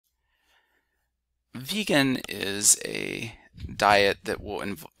Vegan is a diet that will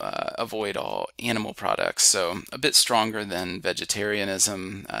avoid all animal products, so a bit stronger than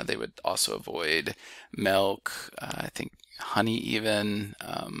vegetarianism. They would also avoid milk, I think honey even,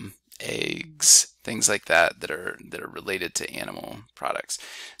 eggs, things like that that are related to animal products.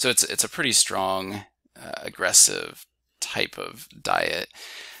 So it's a pretty strong, aggressive type of diet.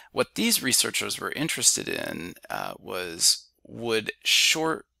 What these researchers were interested in was would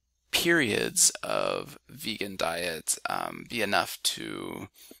short periods of vegan diet be enough to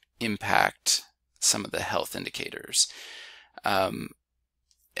impact some of the health indicators. Um,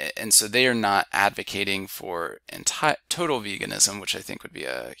 and so they are not advocating for total veganism, which I think would be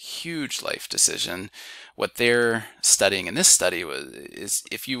a huge life decision. What they're studying in this study is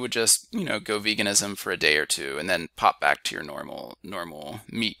if you would just, go veganism for a day or two and then pop back to your normal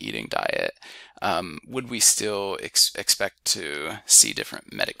meat eating diet, would we still expect to see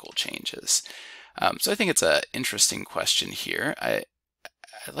different medical changes? So I think it's an interesting question here. I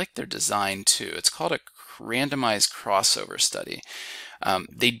like their design too. It's called a randomized crossover study.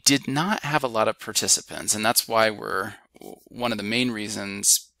 They did not have a lot of participants, and that's why one of the main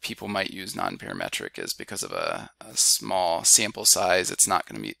reasons people might use non-parametric is because of a small sample size. It's not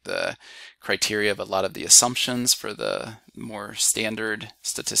going to meet the criteria of a lot of the assumptions for the more standard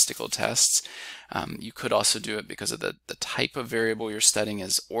statistical tests. You could also do it because of the type of variable you're studying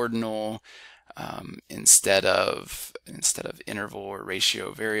is ordinal instead of interval or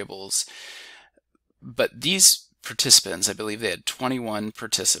ratio variables. But these participants, I believe they had 21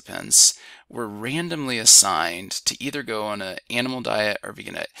 participants, were randomly assigned to either go on an animal diet or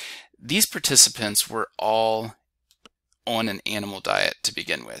vegan diet. These participants were all on an animal diet to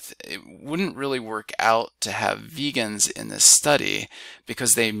begin with. It wouldn't really work out to have vegans in this study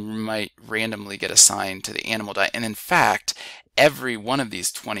because they might randomly get assigned to the animal diet. And in fact, every one of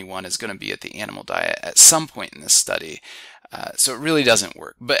these 21 is going to be at the animal diet at some point in this study. So it really doesn't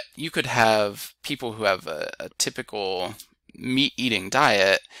work. But you could have people who have a typical meat-eating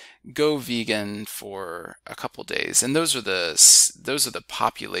diet go vegan for a couple days, and those are the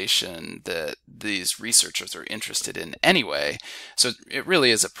population that these researchers are interested in anyway. So it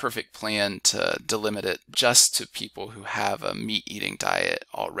really is a perfect plan to delimit it just to people who have a meat-eating diet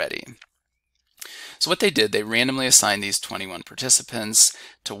already. So what they did, they randomly assigned these 21 participants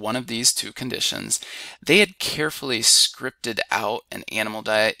to one of these two conditions. They had carefully scripted out an animal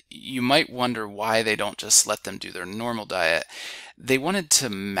diet. You might wonder why they don't just let them do their normal diet. They wanted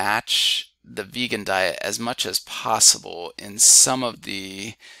to match the vegan diet as much as possible in some of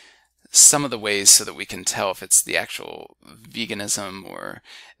the ways so that we can tell if it's the actual veganism, or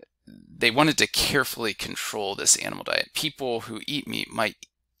they wanted to carefully control this animal diet. People who eat meat might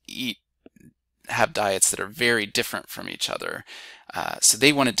have diets that are very different from each other. So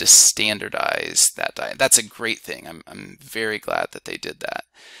they wanted to standardize that diet. That's a great thing. I'm very glad that they did that.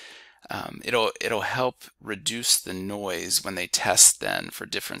 It'll help reduce the noise when they test then for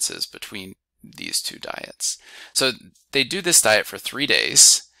differences between these two diets. So they do this diet for 3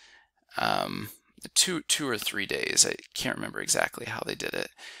 days, 2 or 3 days. I can't remember exactly how they did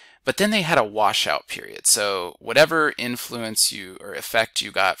it. But then they had a washout period. So whatever influence or effect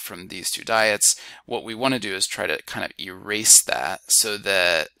you got from these two diets, what we want to do is try to kind of erase that so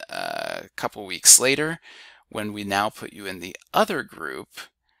that a couple weeks later, when we now put you in the other group,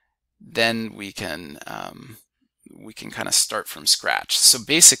 then we can kind of start from scratch. So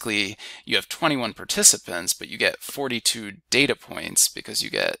basically, you have 21 participants, but you get 42 data points because you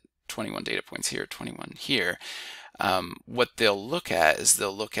get 21 data points here, 21 here. What they'll look at is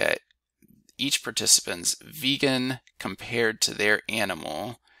they'll look at each participant's vegan compared to their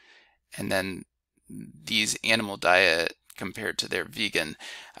animal, and then these animal diet compared to their vegan.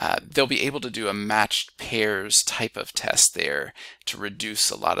 They'll be able to do a matched pairs type of test there to reduce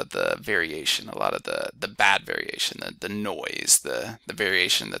a lot of the variation, a lot of the bad variation, the noise, the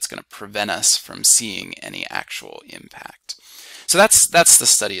variation that's going to prevent us from seeing any actual impact. So that's the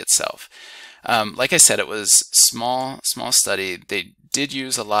study itself. Like I said, it was small study. They did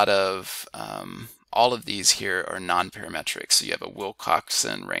use a lot of, all of these here are non-parametric. So you have a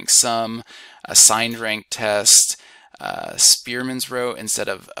Wilcoxon rank sum, a signed rank test, Spearman's row instead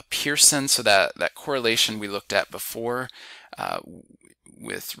of a Pearson. So that correlation we looked at before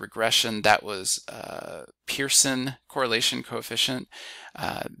with regression, that was Pearson correlation coefficient.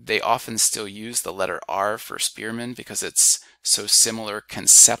 They often still use the letter R for Spearman because it's so similar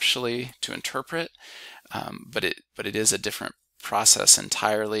conceptually to interpret, but it is a different process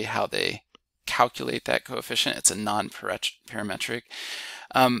entirely how they calculate that coefficient. It's a non-parametric.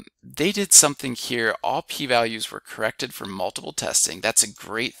 They did something here. All p-values were corrected for multiple testing. That's a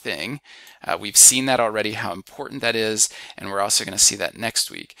great thing. We've seen that already, how important that is, and we're also going to see that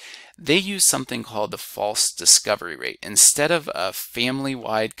next week. They use something called the false discovery rate. Instead of a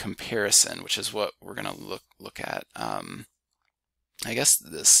family-wide comparison, which is what we're going to look at, I guess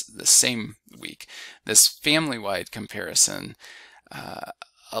this same week, this family-wide comparison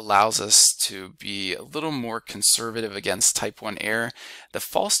allows us to be a little more conservative against type 1 error. The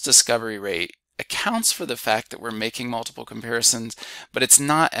false discovery rate accounts for the fact that we're making multiple comparisons, but it's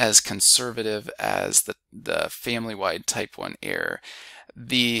not as conservative as the family-wide type 1 error.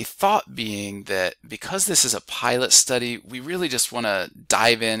 The thought being that because this is a pilot study, we really just want to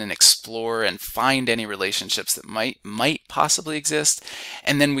dive in and explore and find any relationships that might possibly exist,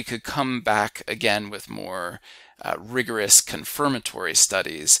 and then we could come back again with more rigorous confirmatory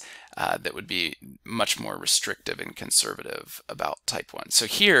studies that would be much more restrictive and conservative about type 1. So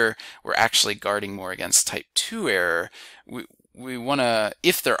here we're actually guarding more against type 2 error. We want to,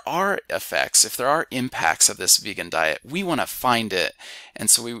 if there are effects, if there are impacts of this vegan diet, we want to find it. And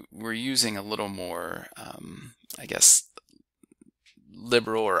so we're using a little more, I guess,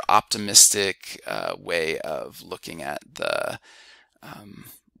 liberal or optimistic way of looking at the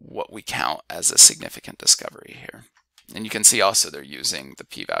what we count as a significant discovery here. And you can see also they're using the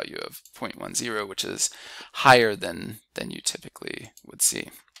p-value of 0.10, which is higher than you typically would see.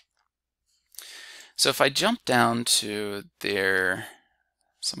 So if I jump down to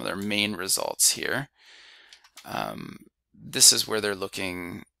some of their main results here, this is where they're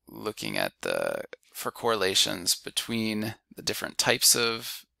looking at for correlations between the different types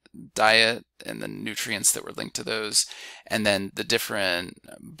of diet and the nutrients that were linked to those, and then the different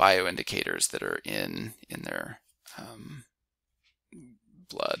bioindicators that are in their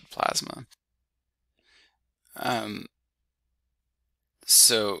blood plasma.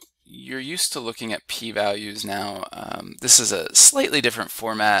 So you're used to looking at p-values now. This is a slightly different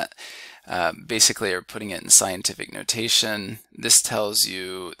format. Basically, you're putting it in scientific notation. This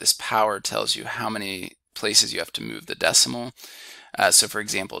power tells you how many places you have to move the decimal. So for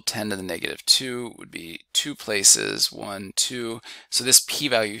example, 10 to the negative 2 would be 2 places, 1, 2. So this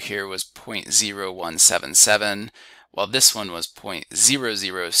p-value here was 0.0177, while this one was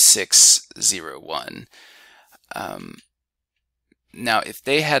 0.00601. Now, if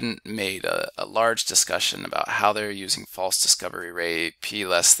they hadn't made a large discussion about how they're using false discovery rate, p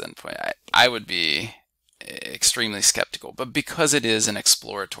less than point, I would be extremely skeptical. But because it is an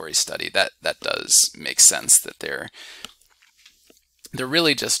exploratory study, that does make sense that they're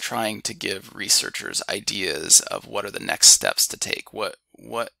really just trying to give researchers ideas of what are the next steps to take. What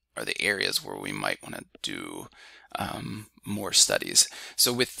are the areas where we might want to do more studies?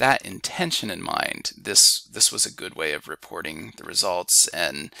 So with that intention in mind, this was a good way of reporting the results.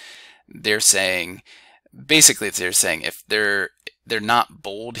 And they're saying, basically, if they're not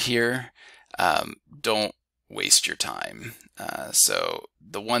bold here, don't waste your time. So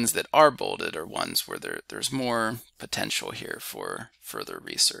the ones that are bolded are ones where there's more potential here for further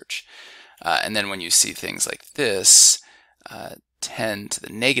research. And then when you see things like this, 10 to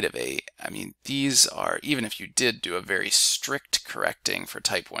the negative 8, I mean, these are, even if you did do a very strict correcting for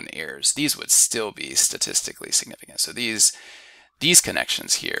type 1 errors, these would still be statistically significant. So these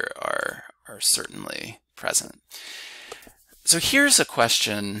connections here are certainly present. So here's a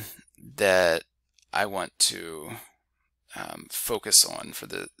question that I want to focus on for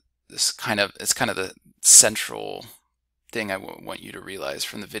it's kind of the central thing I want you to realize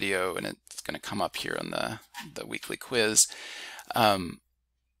from the video, and it's going to come up here on the weekly quiz.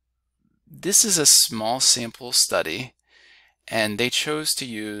 This is a small sample study, and they chose to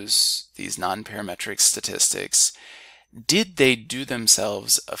use these non-parametric statistics. Did they do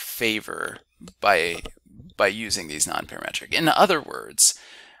themselves a favor by using these non-parametric? In other words,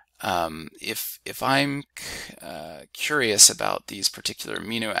 if I'm curious about these particular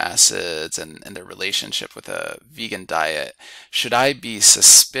amino acids and their relationship with a vegan diet, should I be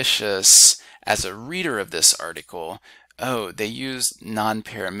suspicious as a reader of this article? Oh, they used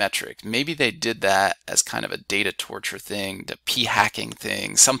non-parametric. Maybe they did that as kind of a data torture thing, the p-hacking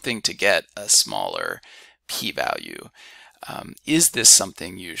thing, something to get a smaller p-value. Is this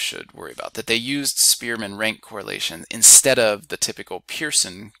something you should worry about? That they used Spearman rank correlation instead of the typical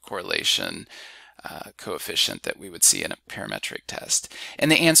Pearson correlation coefficient that we would see in a parametric test?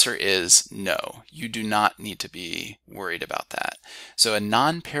 And the answer is no. You do not need to be worried about that. So a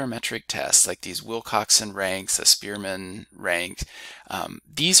non-parametric test like these Wilcoxon ranks, a Spearman rank,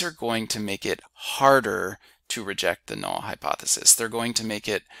 these are going to make it harder to reject the null hypothesis. They're going to make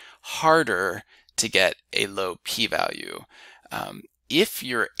it harder to get a low p-value. If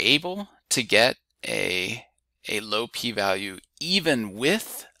you're able to get a low p-value even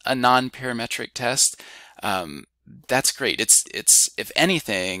with a non-parametric test, that's great. It's if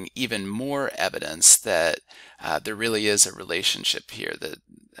anything even more evidence that there really is a relationship here, that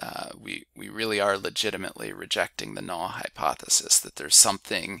we really are legitimately rejecting the null hypothesis, that there's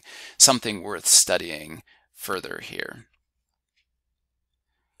something worth studying further here.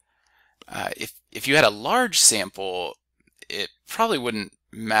 If you had a large sample, it probably wouldn't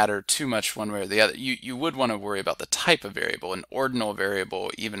matter too much one way or the other. You would want to worry about the type of variable. An ordinal variable,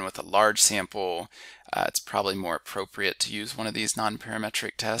 even with a large sample, it's probably more appropriate to use one of these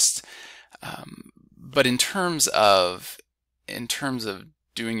non-parametric tests. But in terms of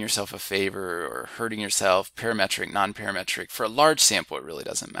doing yourself a favor or hurting yourself, parametric, non-parametric, for a large sample, it really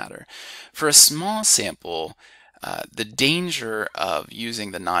doesn't matter. For a small sample, the danger of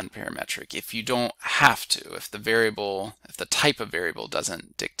using the non-parametric, if you don't have to, if the type of variable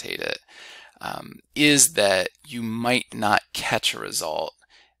doesn't dictate it, is that you might not catch a result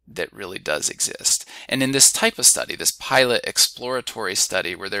that really does exist. And in this type of study, this pilot exploratory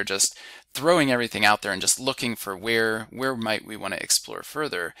study where they're just throwing everything out there and just looking for where might we want to explore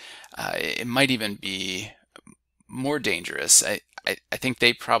further, it might even be more dangerous. I think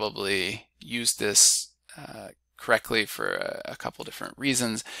they probably used this correctly for a couple different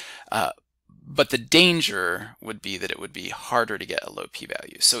reasons, but the danger would be that it would be harder to get a low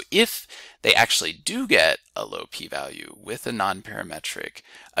p-value. So if they actually do get a low p-value with a non-parametric,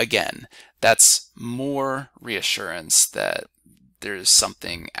 again, that's more reassurance that there's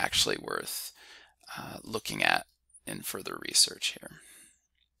something actually worth looking at in further research here.